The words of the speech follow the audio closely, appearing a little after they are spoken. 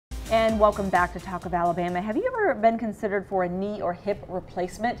And welcome back to Talk of Alabama. Have you ever been considered for a knee or hip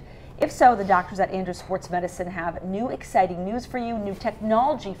replacement? If so, the doctors at Andrews Sports Medicine have new exciting news for you, new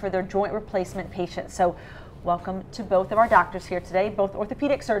technology for their joint replacement patients. So welcome to both of our doctors here today, both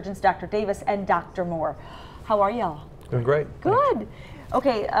orthopedic surgeons, Dr. Davis and Dr. Moore. How are y'all? Doing great. Good. Thanks.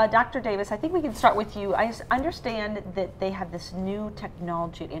 Okay, Dr. Davis, I think we can start with you. I understand that they have this new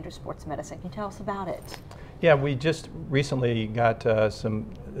technology at Andrews Sports Medicine. Can you tell us about it? Yeah, we just recently got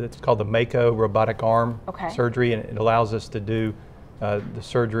it's called the Mako Robotic-Arm surgery, and it allows us to do the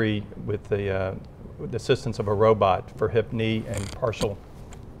surgery with the assistance of a robot for hip, knee, and partial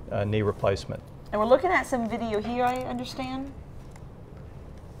knee replacement. And we're looking at some video here, I understand?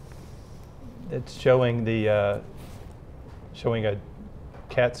 It's showing showing a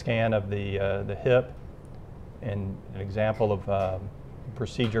CAT scan of the hip and an example of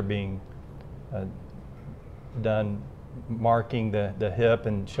procedure being done, marking the hip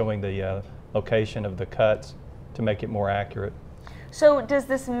and showing the location of the cuts to make it more accurate. So does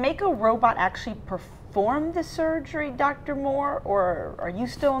this Mako robot actually perform the surgery, Dr. Moore, or are you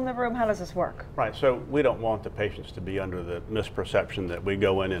still in the room? How does this work? Right, so we don't want the patients to be under the misperception that we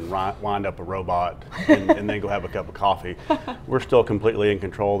go in and wind up a robot and then go have a cup of coffee. We're still completely in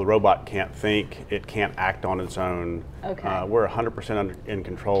control. The robot can't think, it can't act on its own. Okay. We're 100% in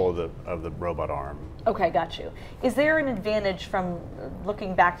control of the robot arm. Okay, got you. Is there an advantage from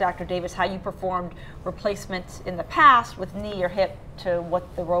looking back, Dr. Davis, how you performed replacements in the past with knee or hip to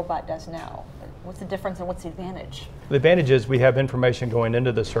what the robot does now? What's the difference and what's the advantage? The advantage is we have information going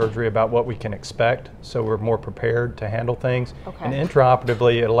into the surgery about what we can expect, so we're more prepared to handle things. Okay. And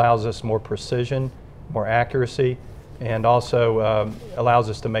intraoperatively, it allows us more precision, more accuracy, and also allows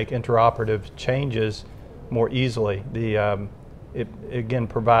us to make intraoperative changes more easily. It again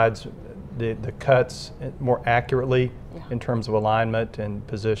provides the cuts more accurately in terms of alignment and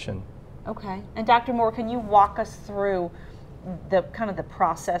position. Okay. And Dr. Moore, can you walk us through the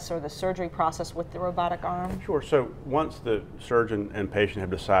process or the surgery process with the robotic arm? Sure. So once the surgeon and patient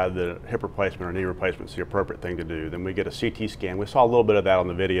have decided that a hip replacement or knee replacement is the appropriate thing to do, then we get a CT scan. We saw a little bit of that on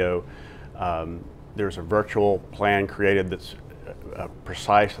the video. There's a virtual plan created that's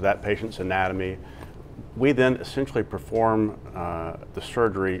precise to that patient's anatomy. We then essentially perform the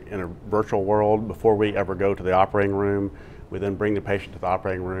surgery in a virtual world before we ever go to the operating room. We then bring the patient to the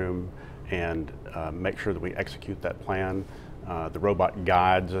operating room and make sure that we execute that plan. The robot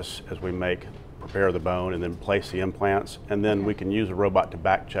guides us as we prepare the bone and then place the implants, and then we can use a robot to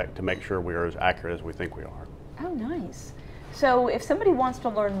back check to make sure we are as accurate as we think we are. Oh, nice. So if somebody wants to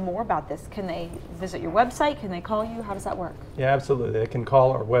learn more about this, can they visit your website? Can they call you? How does that work? Yeah, absolutely. They can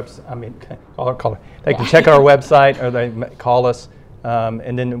call our website. They can check our website, or they call us,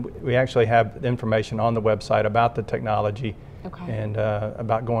 and then we actually have information on the website about the technology and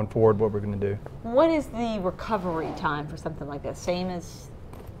about going forward what we're going to do. What is the recovery time for something like this? Same as?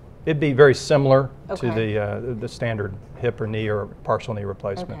 It'd be very similar to the standard hip or knee or partial knee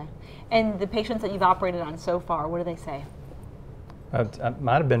replacement. Okay. And the patients that you've operated on so far, what do they say?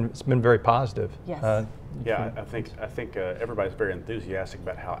 It's been very positive. Yes. Yeah, I think everybody's very enthusiastic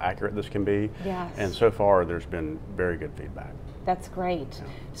about how accurate this can be. Yes. And so far, there's been very good feedback. That's great. Yeah.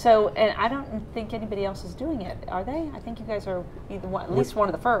 So, and I don't think anybody else is doing it, are they? I think you guys are either one, at least one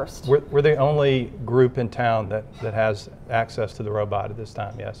of the first. We're the only group in town that has access to the robot at this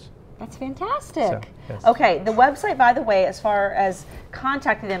time. Yes. That's fantastic. So, yes. Okay, the website, by the way, as far as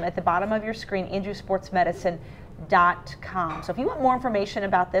contacting them, at the bottom of your screen, andrewsportsmedicine.com. So if you want more information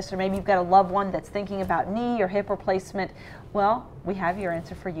about this, or maybe you've got a loved one that's thinking about knee or hip replacement, well, we have your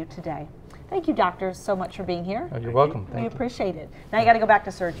answer for you today. Thank you, doctors, so much for being here. Oh, you're welcome. We appreciate it. Now you got to go back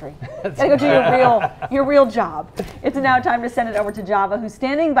to surgery. Got to go do your real job. It's now time to send it over to Java, who's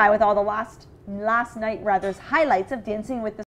standing by with all the last night's highlights of Dancing with the